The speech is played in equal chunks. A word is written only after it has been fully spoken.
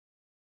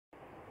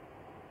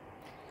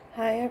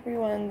Hi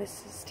everyone,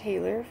 this is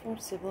Taylor from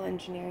Civil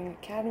Engineering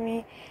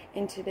Academy,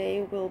 and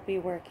today we'll be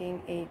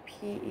working a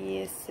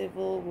PE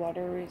Civil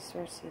Water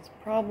Resources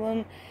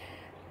problem,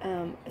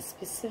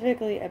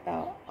 specifically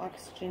about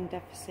oxygen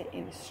deficit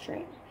in a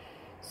stream.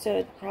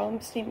 So the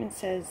problem statement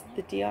says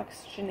the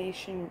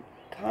deoxygenation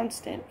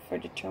constant for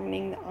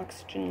determining the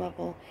oxygen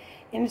level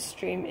in a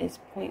stream is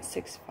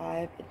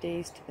 0.65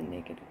 days to the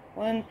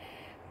 -1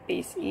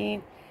 base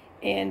E,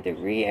 and the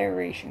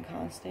reaeration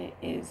constant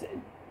is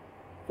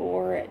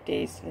 4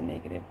 days to the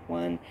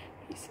 -1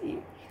 base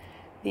E.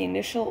 The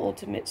initial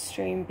ultimate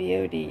stream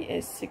BOD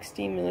is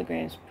 60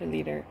 milligrams per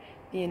liter.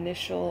 The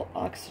initial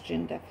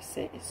oxygen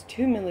deficit is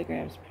 2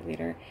 milligrams per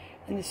liter,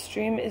 and the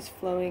stream is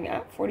flowing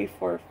at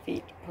 44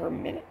 feet per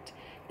minute.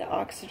 The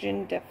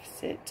oxygen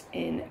deficit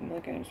in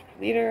milligrams per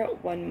liter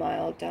 1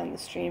 mile down the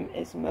stream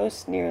is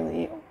most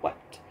nearly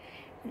what?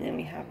 And then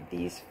we have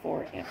these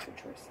 4 answer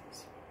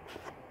choices.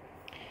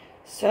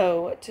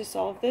 So to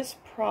solve this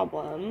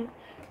problem,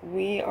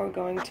 we are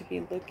going to be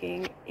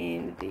looking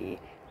in the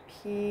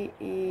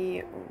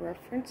PE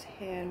reference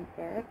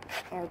handbook,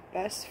 our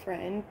best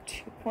friend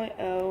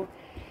 2.0,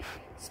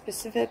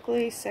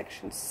 specifically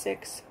section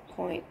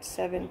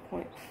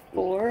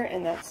 6.7.4,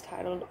 and that's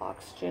titled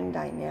Oxygen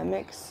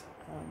Dynamics,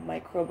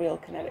 Microbial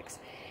Kinetics.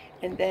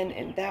 And then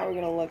in that we're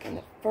going to look in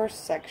the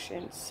first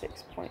section,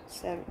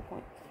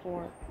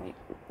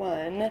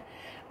 6.7.4.1,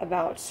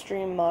 about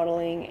stream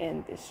modeling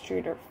and the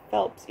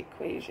Streeter-Phelps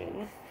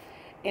equation.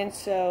 And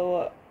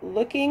so,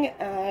 looking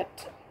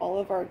at all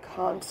of our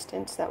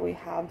constants that we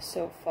have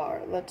so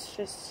far, let's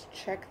just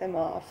check them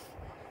off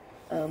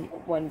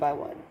one by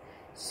one.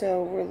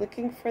 So, we're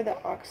looking for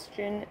the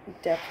oxygen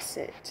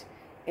deficit,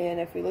 and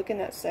if we look in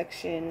that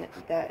section,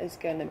 that is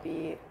going to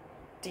be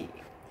D.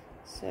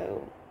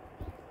 So,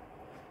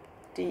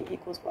 D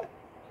equals what?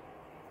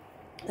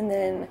 And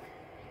then,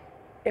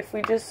 if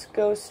we just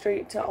go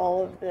straight to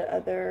all of the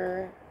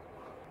other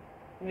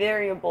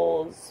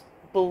variables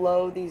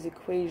below these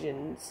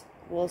equations,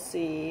 we'll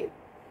see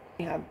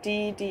we have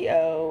D,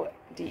 DO,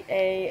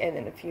 DA, and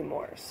then a few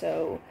more.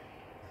 So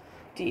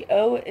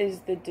DO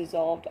is the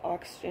dissolved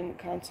oxygen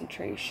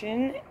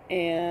concentration,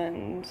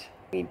 and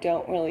we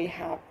don't really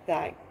have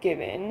that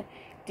given.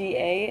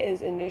 DA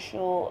is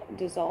initial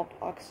dissolved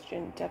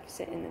oxygen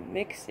deficit in the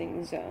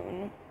mixing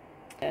zone,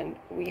 and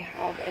we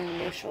have an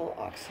initial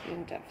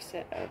oxygen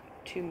deficit of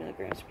 2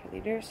 milligrams per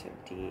liter, so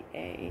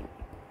DA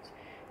equals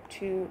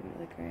 2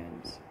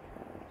 milligrams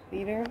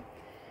liter.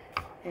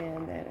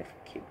 And then if we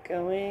keep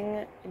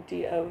going,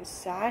 DO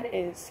sat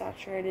is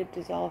saturated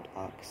dissolved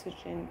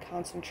oxygen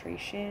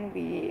concentration.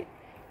 We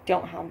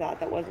don't have that.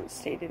 That wasn't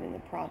stated in the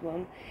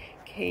problem.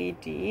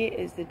 KD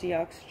is the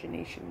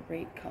deoxygenation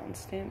rate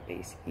constant,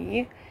 base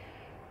E.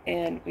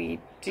 And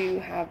we do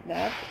have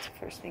that. That's the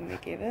first thing they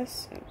gave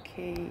us. So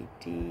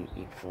KD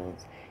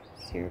equals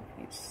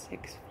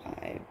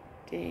 0.65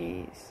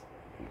 days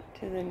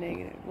to the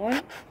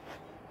 -1.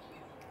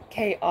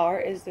 KR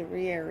is the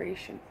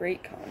reaeration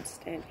rate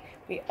constant.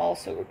 We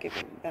also were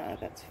given that.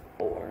 That's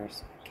 4.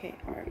 So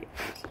KR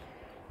equals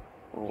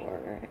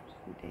 4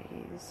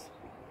 days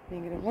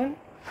 -1.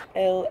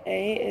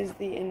 LA is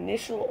the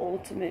initial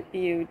ultimate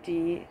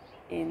BOD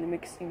in the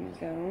mixing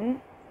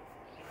zone,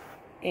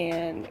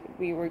 and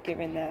we were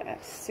given that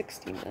at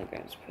 60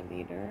 milligrams per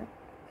liter.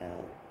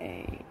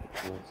 LA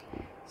equals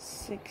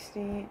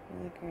 60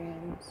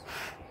 milligrams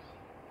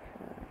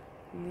per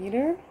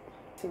liter.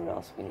 So what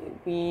else we need?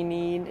 We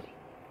need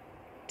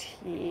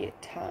T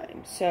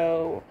time.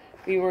 So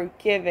we were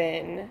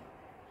given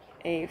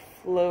a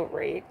flow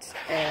rate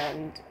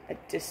and a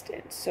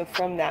distance. So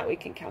from that we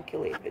can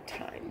calculate the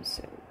time.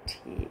 So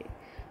T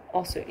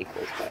also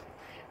equals what?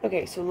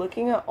 Okay, so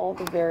looking at all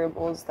the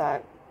variables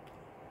that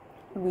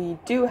we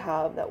do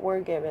have that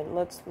we're given,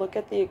 let's look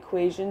at the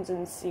equations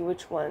and see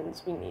which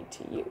ones we need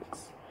to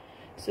use.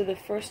 So the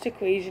first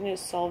equation is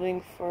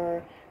solving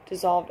for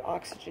dissolved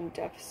oxygen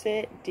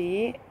deficit,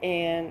 D,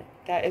 and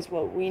that is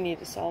what we need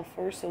to solve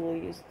for, so we'll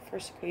use the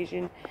first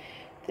equation.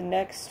 The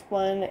next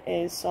one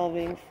is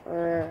solving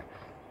for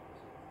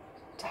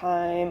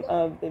time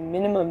of the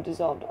minimum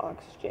dissolved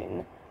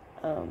oxygen,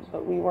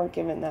 but we weren't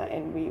given that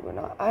and we were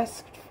not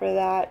asked for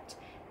that.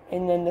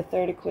 And then the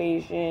third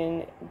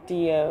equation,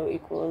 DO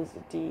equals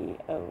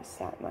DO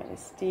sat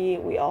minus D.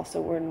 We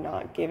also were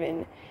not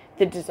given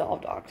the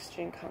dissolved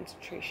oxygen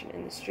concentration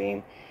in the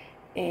stream,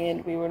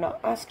 and we were not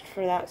asked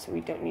for that, so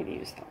we don't need to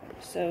use that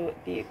one. So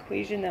the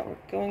equation that we're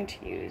going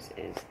to use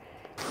is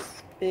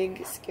this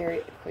big, scary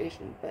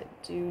equation, but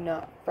do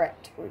not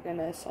fret. We're going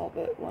to solve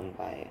it one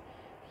by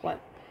one.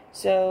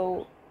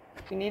 So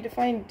we need to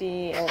find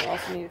D, and we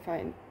also need to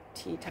find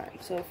T time.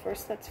 So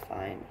first, let's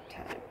find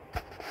time.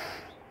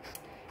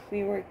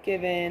 We were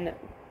given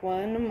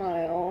 1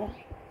 mile,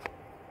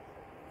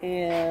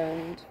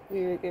 and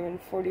we were given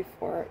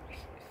 44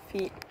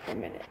 feet per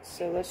minute.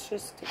 So let's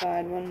just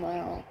divide 1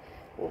 mile.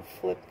 We'll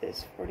flip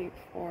this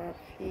 44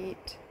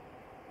 feet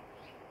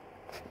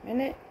per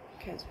minute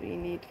because we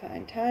need to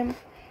find time,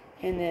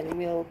 and then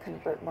we'll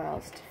convert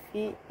miles to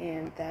feet,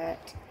 and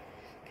that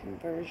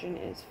conversion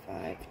is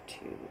 5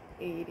 to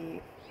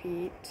 80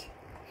 feet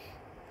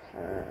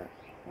per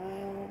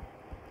mile.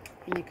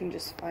 And you can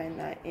just find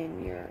that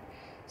in your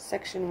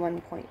section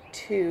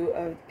 1.2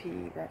 of the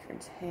PE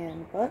reference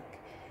handbook.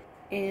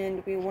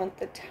 And we want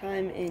the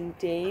time in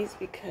days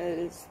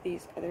because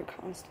these other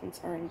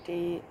constants are in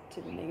day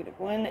to the negative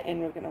 1,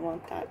 and we're going to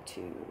want that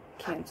to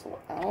cancel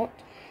out.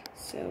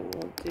 So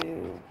we'll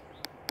do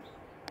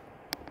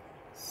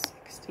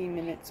 60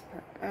 minutes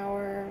per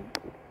hour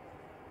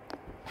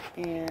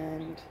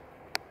and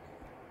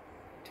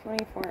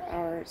 24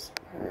 hours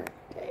per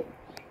day.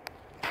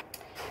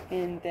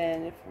 And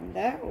then from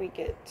that we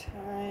get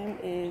time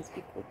is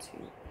equal to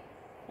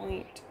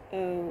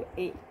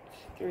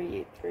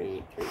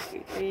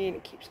 0.0833333, and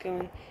it keeps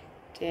going,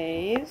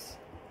 days.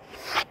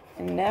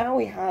 And now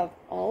we have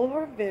all of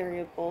our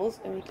variables,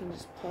 and we can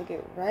just plug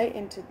it right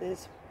into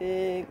this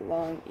big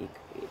long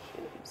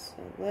equation.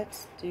 So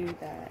let's do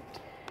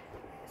that.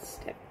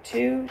 Step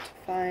 2, to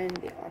find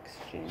the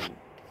oxygen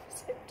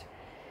deficit.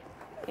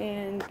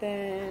 And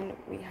then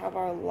we have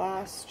our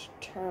last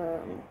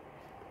term,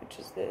 which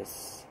is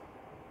this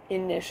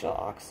initial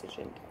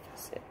oxygen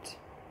deficit.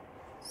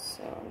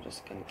 So I'm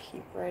just going to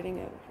keep writing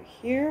over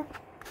here.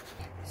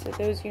 So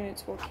those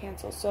units will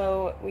cancel.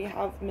 So we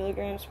have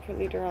milligrams per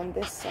liter on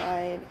this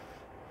side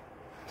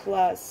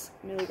plus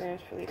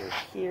milligrams per liter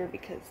here,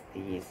 because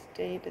these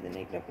day to the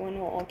negative 1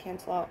 will all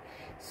cancel out.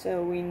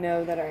 So we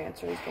know that our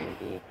answer is going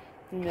to be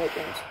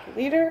milligrams per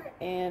liter,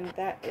 and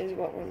that is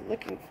what we're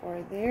looking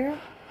for there.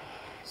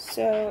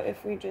 So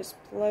if we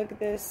just plug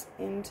this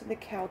into the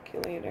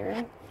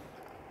calculator,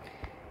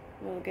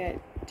 we'll get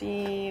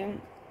D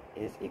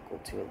is equal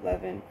to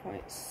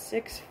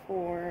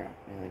 11.64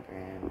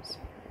 milligrams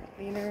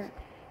per liter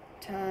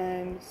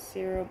times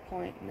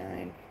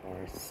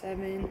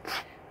 0.947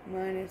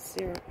 minus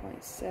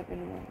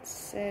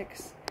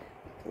 0.716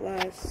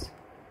 plus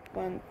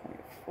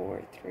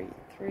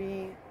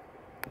 1.433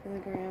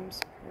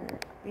 milligrams per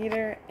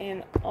liter,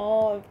 and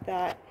all of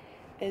that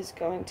is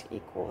going to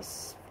equal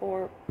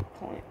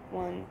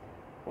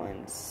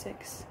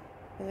 4.116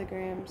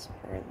 milligrams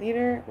per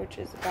liter, which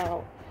is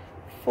about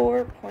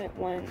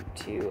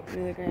 4.12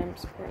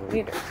 milligrams per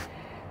liter.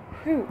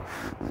 Whew.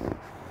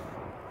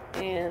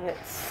 And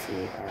let's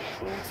see our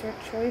answer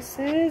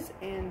choices,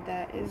 and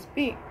that is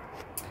B.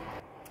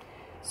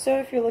 So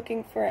if you're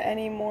looking for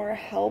any more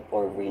help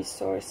or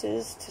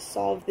resources to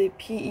solve the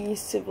PE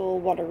Civil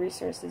Water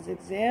Resources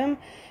exam,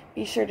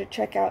 be sure to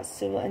check out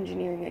Civil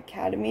Engineering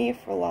Academy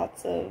for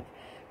lots of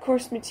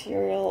course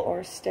material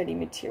or study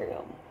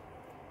material.